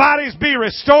 Physical bodies be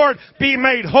restored, be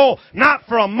made whole. Not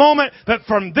for a moment, but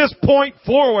from this point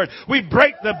forward. We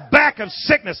break the back of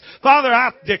sickness. Father,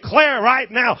 I declare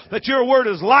right now that your word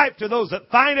is life to those that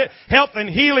find it, health and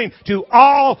healing to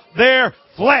all their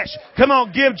flesh. Come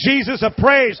on, give Jesus a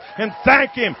praise and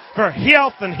thank Him for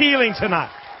health and healing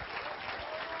tonight.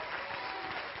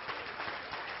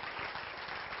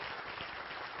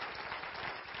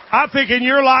 I think in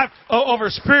your life over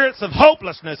spirits of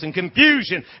hopelessness and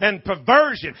confusion and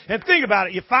perversion. And think about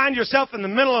it. You find yourself in the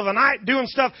middle of the night doing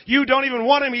stuff you don't even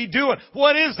want to be doing.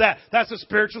 What is that? That's a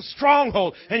spiritual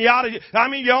stronghold. And you ought to,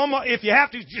 if you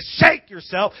have to, just shake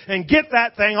yourself and get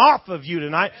that thing off of you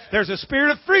tonight. There's a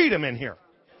spirit of freedom in here.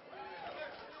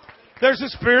 There's a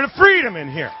spirit of freedom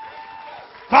in here.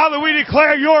 Father, we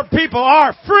declare your people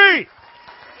are free.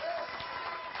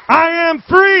 I am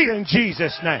free in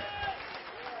Jesus' name.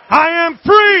 I am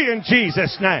free in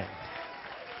Jesus' name.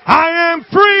 I am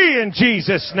free in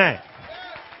Jesus' name.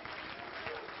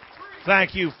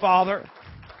 Thank you, Father.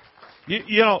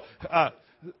 It's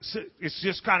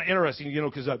just kind of interesting,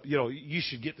 because, you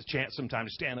should get the chance sometime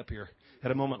to stand up here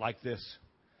at a moment like this.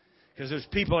 Because there's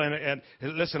people, and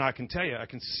listen, I can tell you, I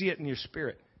can see it in your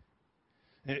spirit.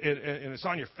 and it's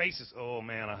on your faces. Oh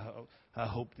man, I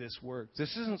hope this works.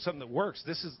 This isn't something that works.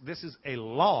 This is a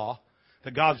law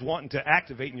that God's wanting to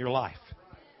activate in your life.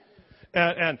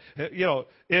 And you know,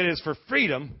 it is for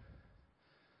freedom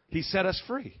He set us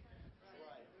free.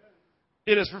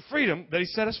 It is for freedom that He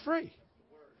set us free.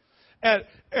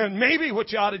 And maybe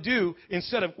what you ought to do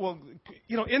instead of, well,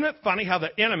 you know, isn't it funny how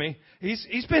the enemy,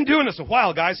 he's been doing this a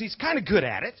while, guys. He's kind of good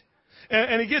at it.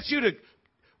 And he gets you to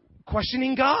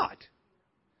questioning God.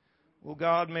 Well,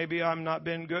 God, maybe I'm not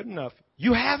been good enough.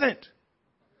 You haven't.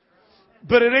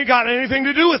 But it ain't got anything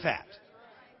to do with that.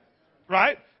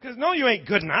 Right? Because no, you ain't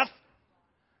good enough.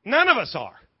 None of us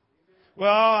are.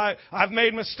 Well, I've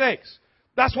made mistakes.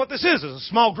 That's what this is a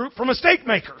small group for mistake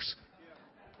makers.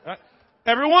 Right?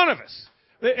 Every one of us.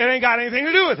 It ain't got anything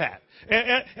to do with that.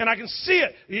 And I can see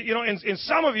it. You know, in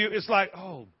some of you, it's like,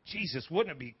 oh, Jesus,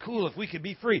 wouldn't it be cool if we could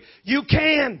be free? You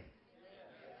can.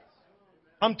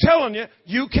 I'm telling you,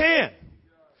 you can.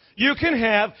 You can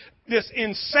have this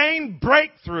insane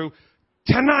breakthrough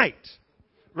tonight.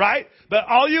 Right? But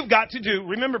all you've got to do,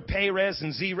 remember Perez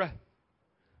and Zerah?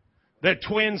 They're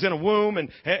twins in a womb, and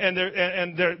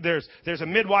there's a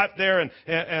midwife there, and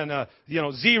you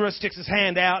know, Zerah sticks his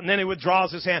hand out, and then he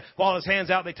withdraws his hand. While his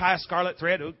hand's out, they tie a scarlet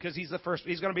thread because he's the first.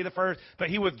 He's going to be the first, but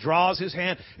he withdraws his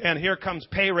hand, and here comes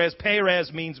Perez.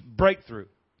 Perez means breakthrough.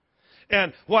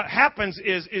 And what happens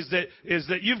is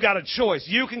that you've got a choice.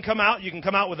 You can come out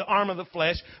with the arm of the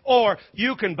flesh, or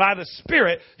you can, by the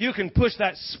Spirit, you can push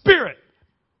that Spirit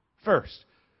first.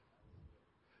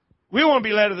 We want to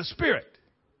be led of the Spirit.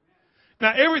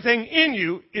 Now, everything in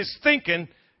you is thinking,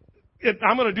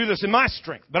 I'm going to do this in my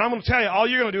strength. But I'm going to tell you, all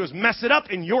you're going to do is mess it up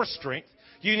in your strength.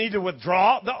 You need to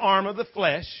withdraw the arm of the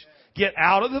flesh, get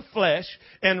out of the flesh,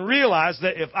 and realize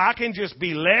that if I can just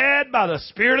be led by the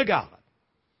Spirit of God,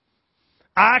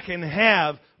 I can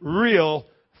have real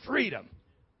freedom.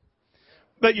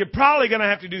 But you're probably going to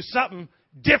have to do something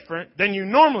different than you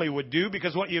normally would do,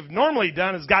 because what you've normally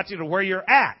done has got you to where you're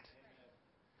at.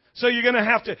 So you're going to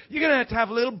have to have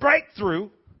a little breakthrough.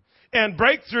 And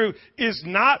breakthrough is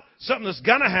not something that's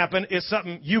going to happen. It's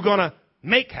something you're going to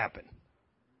make happen.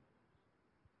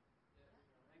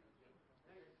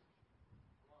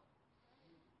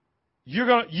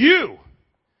 You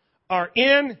are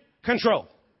in control.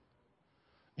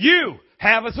 You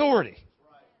have authority.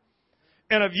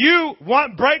 And if you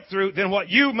want breakthrough, then what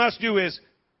you must do is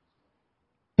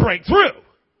break through.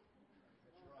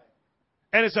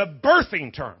 And it's a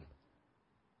birthing term.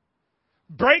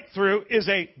 Breakthrough is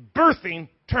a birthing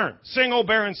term. Sing, O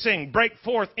barren, sing. Break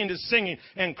forth into singing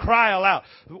and cry aloud.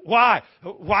 Why?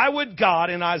 Why would God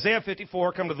in Isaiah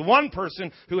 54 come to the one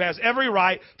person who has every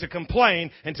right to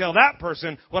complain and tell that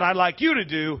person, what I'd like you to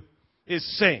do is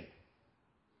sing?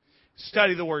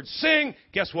 Study the word sing.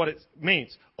 Guess what it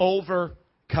means?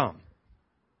 Overcome.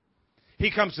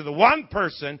 He comes to the one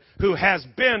person who has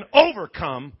been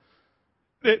overcome.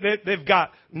 They've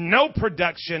got no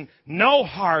production, no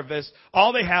harvest.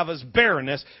 All they have is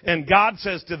barrenness. And God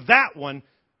says to that one,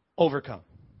 overcome.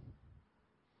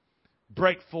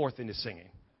 Break forth into singing.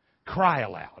 Cry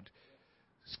aloud.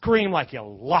 Scream like you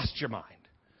lost your mind.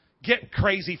 Get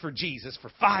crazy for Jesus for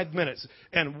 5 minutes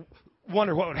and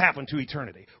wonder what would happen to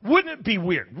eternity. Wouldn't it be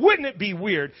weird? Wouldn't it be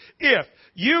weird if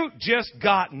you just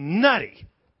got nutty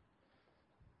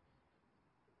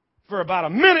for about a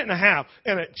minute and a half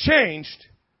and it changed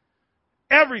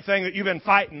everything that you've been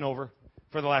fighting over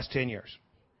for the last 10 years?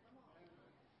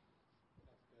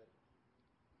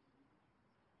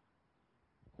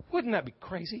 Wouldn't that be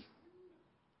crazy?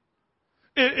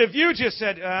 If you just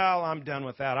said, well, I'm done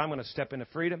with that. I'm going to step into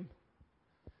freedom.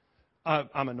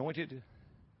 I'm anointed.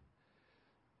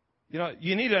 You know,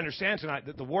 you need to understand tonight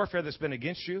that the warfare that's been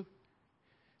against you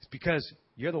is because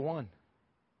you're the one.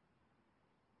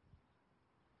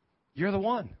 You're the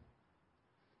one.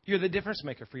 You're the difference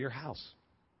maker for your house.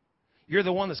 You're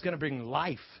the one that's going to bring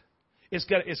life. It's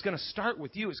going to start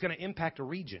with you. It's going to impact a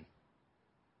region.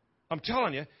 I'm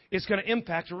telling you, it's going to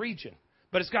impact a region.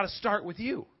 But it's got to start with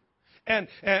you. And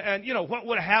you know, what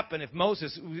would have happened if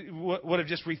Moses would have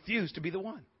just refused to be the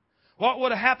one? What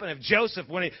would have happened if Joseph,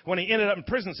 when he ended up in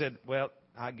prison, said, well,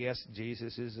 I guess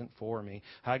Jesus isn't for me.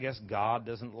 I guess God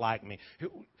doesn't like me.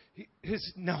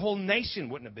 The whole nation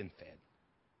wouldn't have been fed.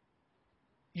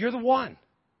 You're the one.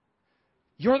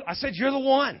 I said you're the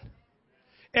one.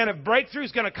 And if breakthrough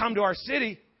is going to come to our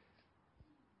city,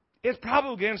 it's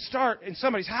probably going to start in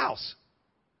somebody's house.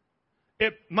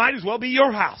 It might as well be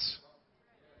your house.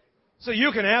 So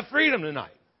you can have freedom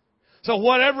tonight. So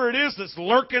whatever it is that's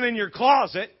lurking in your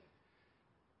closet,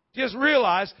 just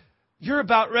realize you're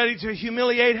about ready to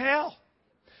humiliate hell.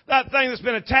 that thing that's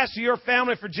been attached to your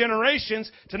family for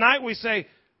generations, tonight we say,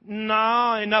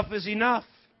 no, enough is enough.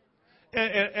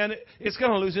 And it's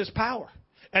going to lose its power.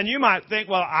 And you might think,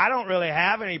 well, I don't really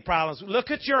have any problems.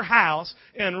 Look at your house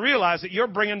and realize that you're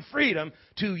bringing freedom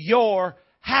to your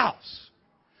house.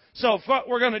 So what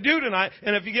we're going to do tonight,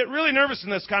 and if you get really nervous in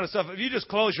this kind of stuff, if you just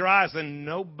close your eyes, then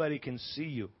nobody can see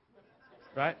you.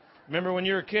 Right? Remember when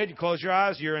you were a kid, you close your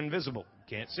eyes, you're invisible.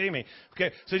 You can't see me.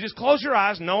 Okay, so just close your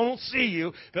eyes. No one will see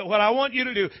you. But what I want you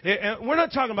to do, and we're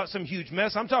not talking about some huge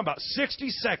mess. I'm talking about 60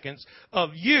 seconds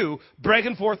of you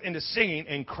breaking forth into singing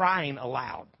and crying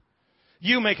aloud.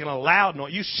 You making a loud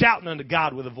noise. You shouting unto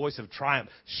God with a voice of triumph.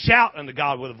 Shout unto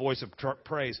God with a voice of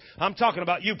praise. I'm talking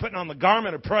about you putting on the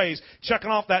garment of praise, chucking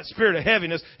off that spirit of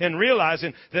heaviness, and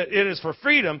realizing that it is for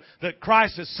freedom that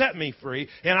Christ has set me free.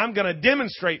 And I'm going to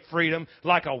demonstrate freedom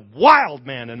like a wild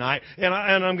man tonight. And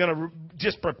I'm going to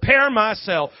just prepare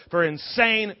myself for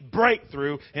insane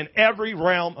breakthrough in every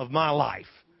realm of my life.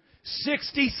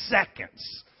 60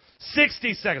 seconds.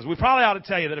 60 seconds. We probably ought to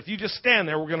tell you that if you just stand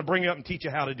there, we're going to bring you up and teach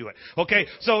you how to do it. Okay?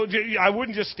 So I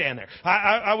wouldn't just stand there.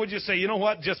 I would just say, you know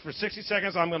what? Just for 60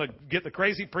 seconds, I'm going to get the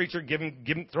crazy preacher,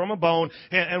 throw him a bone,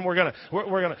 and we're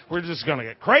just going to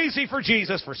get crazy for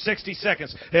Jesus for 60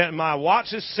 seconds. And my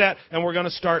watch is set, and we're going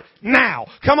to start now.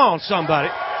 Come on, somebody.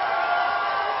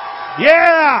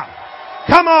 Yeah!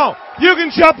 Come on. You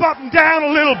can jump up and down a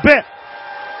little bit.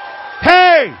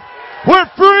 Hey! We're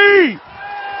free!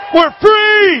 We're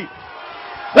free!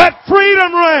 Let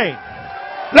freedom reign!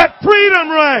 Let freedom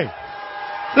reign!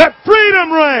 Let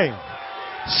freedom reign!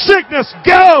 Sickness,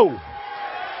 go!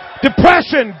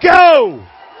 Depression, go!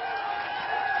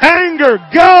 Anger,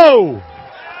 go!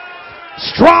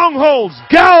 Strongholds,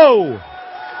 go!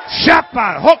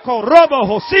 Shapa, hoko, robo,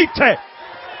 hosite!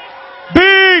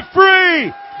 Be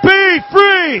free! Be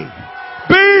free!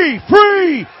 Be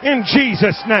free in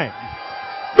Jesus' name!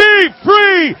 Be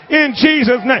free in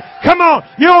Jesus' name. Come on.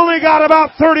 You only got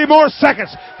about 30 more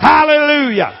seconds.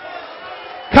 Hallelujah.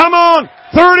 Come on.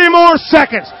 30 more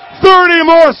seconds. 30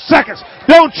 more seconds.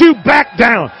 Don't you back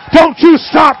down. Don't you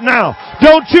stop now.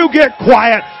 Don't you get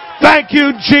quiet. Thank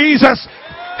you, Jesus.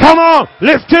 Come on.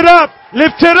 Lift it up.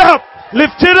 Lift it up.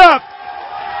 Lift it up.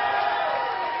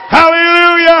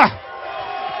 Hallelujah.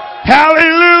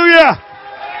 Hallelujah.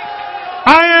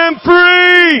 I am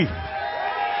free.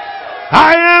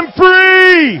 I am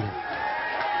free.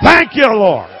 Thank you,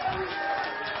 Lord.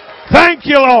 Thank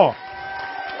you, Lord.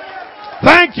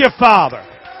 Thank you, Father.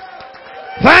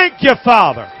 Thank you,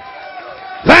 Father.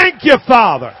 Thank you,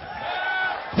 Father.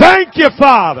 Thank you,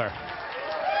 Father.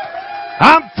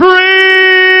 I'm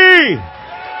free.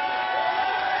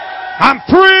 I'm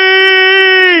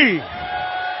free.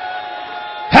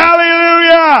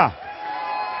 Hallelujah.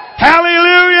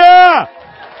 Hallelujah.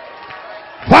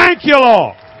 Thank you,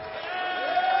 Lord.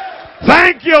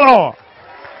 Thank you, Lord.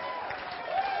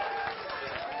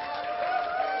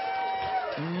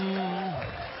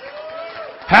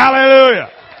 Hallelujah.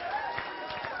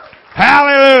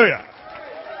 Hallelujah.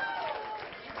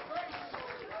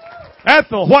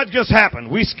 Ethel, what just happened?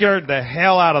 We scared the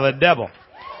hell out of the devil.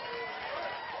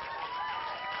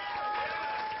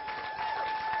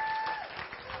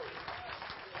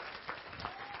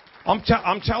 I'm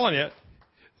telling you,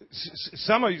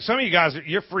 some of you guys,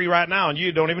 you're free right now and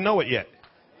you don't even know it yet.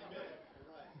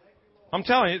 I'm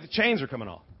telling you, the chains are coming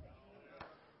off.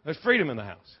 There's freedom in the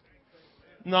house.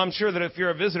 No, I'm sure that if you're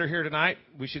a visitor here tonight,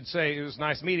 we should say it was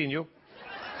nice meeting you.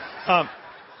 But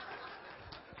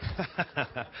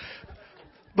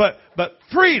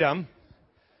freedom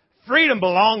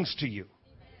belongs to you.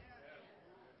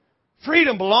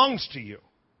 Freedom belongs to you.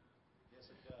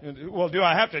 Well, do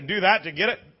I have to do that to get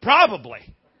it? Probably.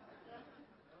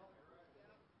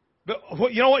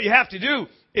 But you know what you have to do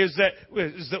is that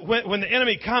when the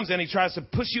enemy comes and he tries to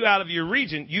push you out of your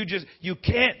region, you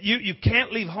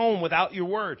can't leave home without your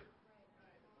word.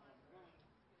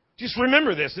 Just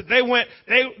remember this, that they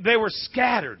were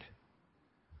scattered.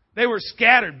 They were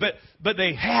scattered, but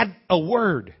they had a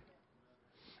word.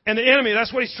 And the enemy,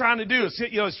 that's what he's trying to do.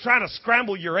 He's trying to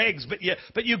scramble your eggs,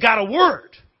 but you got a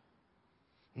word.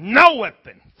 No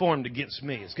weapon formed against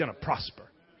me is going to prosper.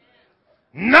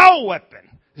 No weapon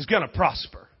is going to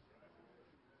prosper.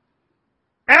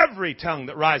 Every tongue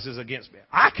that rises against me,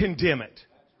 I condemn it.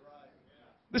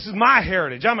 This is my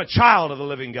heritage. I'm a child of the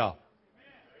living God.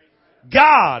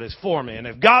 God is for me. And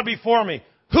if God be for me,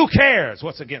 who cares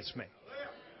what's against me?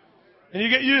 And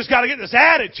you just got to get this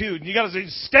attitude. And you got to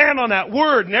stand on that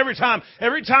word. And every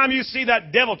time you see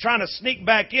that devil trying to sneak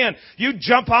back in, you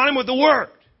jump on him with the word.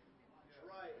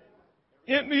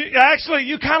 Actually,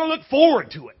 you kind of look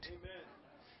forward to it.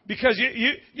 Because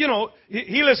you know,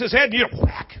 he lifts his head and you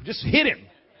whack, just hit him.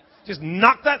 Just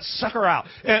knock that sucker out.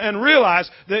 And realize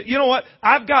that, you know what?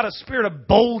 I've got a spirit of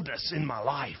boldness in my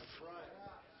life.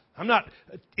 I'm not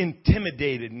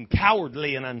intimidated and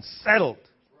cowardly and unsettled.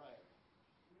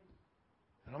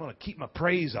 And I'm going to keep my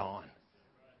praise on.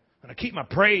 I'm going to keep my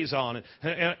praise on.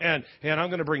 And I'm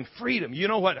going to bring freedom. You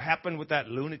know what happened with that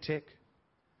lunatic?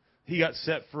 He got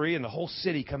set free and the whole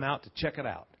city come out to check it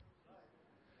out.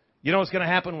 You know what's going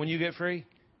to happen when you get free?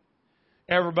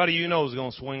 Everybody you know is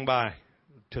going to swing by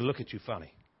to look at you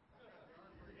funny.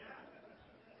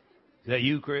 Is that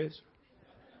you, Chris?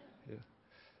 Yeah.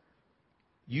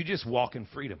 You just walk in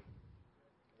freedom.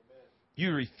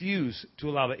 You refuse to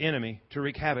allow the enemy to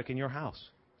wreak havoc in your house.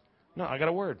 No, I got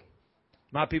a word.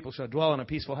 My people shall dwell in a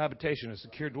peaceful habitation, a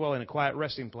secure dwelling, a quiet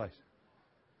resting place.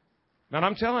 Now,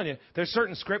 I'm telling you, there's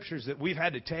certain scriptures that we've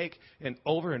had to take and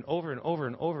over and over and over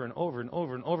and over and over and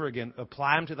over and over again,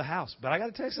 apply them to the house. But I got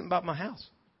to tell you something about my house.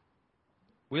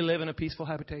 We live in a peaceful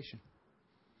habitation.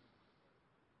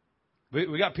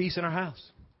 We got peace in our house.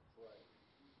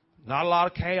 Not a lot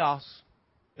of chaos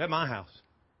at my house.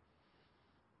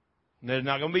 There's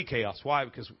not going to be chaos. Why?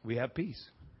 Because we have peace.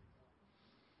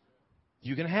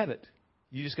 You can have it.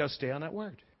 You just got to stay on that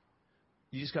word.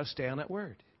 You just got to stay on that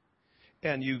word.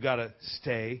 And you got to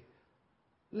stay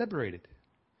liberated.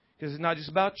 Because it's not just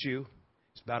about you.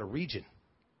 It's about a region.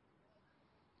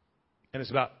 And it's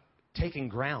about taking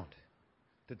ground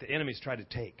that the enemy's tried to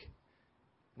take.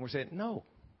 And we're saying, no,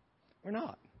 we're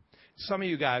not. Some of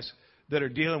you guys that are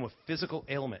dealing with physical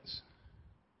ailments.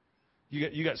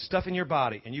 You got stuff in your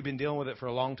body, and you've been dealing with it for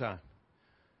a long time.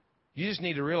 You just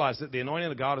need to realize that the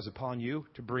anointing of God is upon you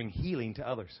to bring healing to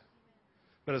others.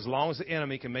 But as long as the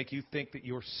enemy can make you think that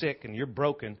you're sick and you're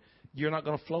broken, you're not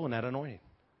going to flow in that anointing.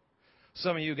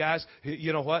 Some of you guys,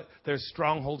 you know what? There's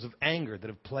strongholds of anger that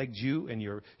have plagued you and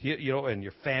your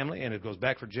family, and it goes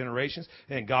back for generations.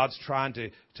 And God's trying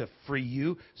to free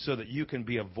you so that you can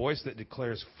be a voice that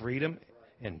declares freedom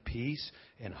and peace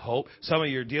and hope. Some of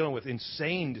you are dealing with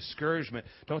insane discouragement.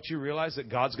 Don't you realize that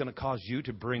God's going to cause you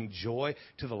to bring joy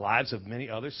to the lives of many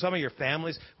others? Some of your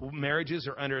families, marriages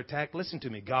are under attack. Listen to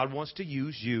me. God wants to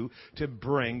use you to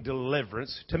bring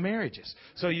deliverance to marriages.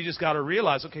 So you just got to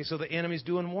realize, okay, so the enemy's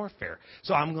doing warfare.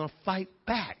 So I'm going to fight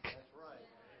back.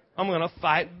 I'm going to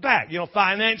fight back. You know,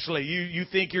 financially, you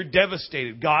think you're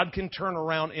devastated. God can turn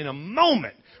around in a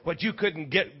moment what you couldn't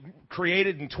get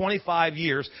created in 25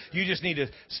 years. You just need to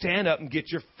stand up and get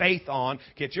your faith on,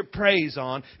 get your praise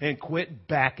on, and quit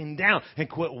backing down. And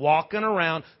quit walking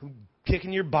around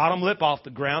kicking your bottom lip off the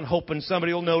ground, hoping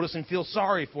somebody will notice and feel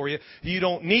sorry for you. You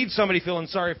don't need somebody feeling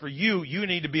sorry for you. You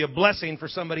need to be a blessing for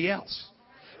somebody else.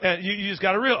 And you just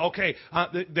got to realize, okay,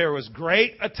 there was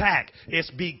great attack. It's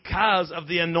because of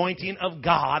the anointing of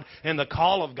God and the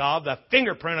call of God, the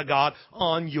fingerprint of God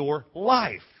on your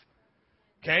life.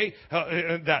 Okay?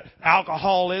 That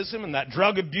alcoholism and that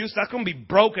drug abuse, that's going to be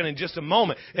broken in just a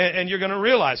moment. And you're going to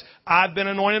realize, I've been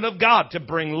anointed of God to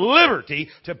bring liberty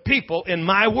to people in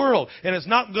my world. And it's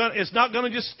not going to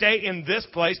just stay in this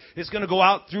place. It's going to go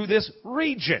out through this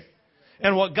region.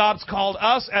 And what God's called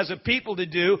us as a people to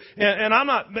do, and I'm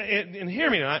not, and hear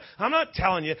me tonight, I'm not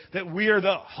telling you that we are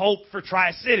the hope for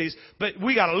Tri-Cities, but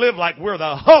we got to live like we're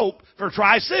the hope for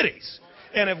Tri-Cities.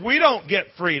 And if we don't get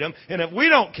freedom, and if we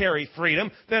don't carry freedom,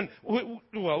 then,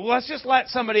 well, let's just let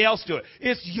somebody else do it.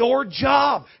 It's your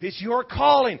job. It's your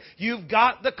calling. You've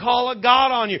got the call of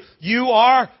God on you. You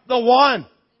are the one.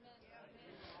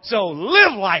 So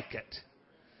live like it.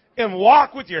 And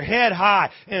walk with your head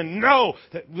high and know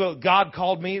that God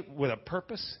called me with a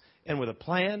purpose and with a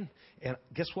plan. And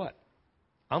guess what?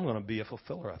 I'm going to be a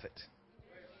fulfiller of it.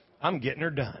 I'm getting her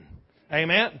done.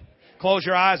 Amen. Close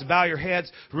your eyes, bow your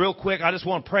heads real quick. I just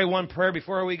want to pray one prayer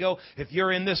before we go. If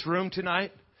you're in this room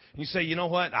tonight and you say, you know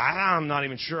what? I'm not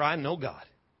even sure I know God.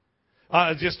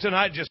 Just tonight, just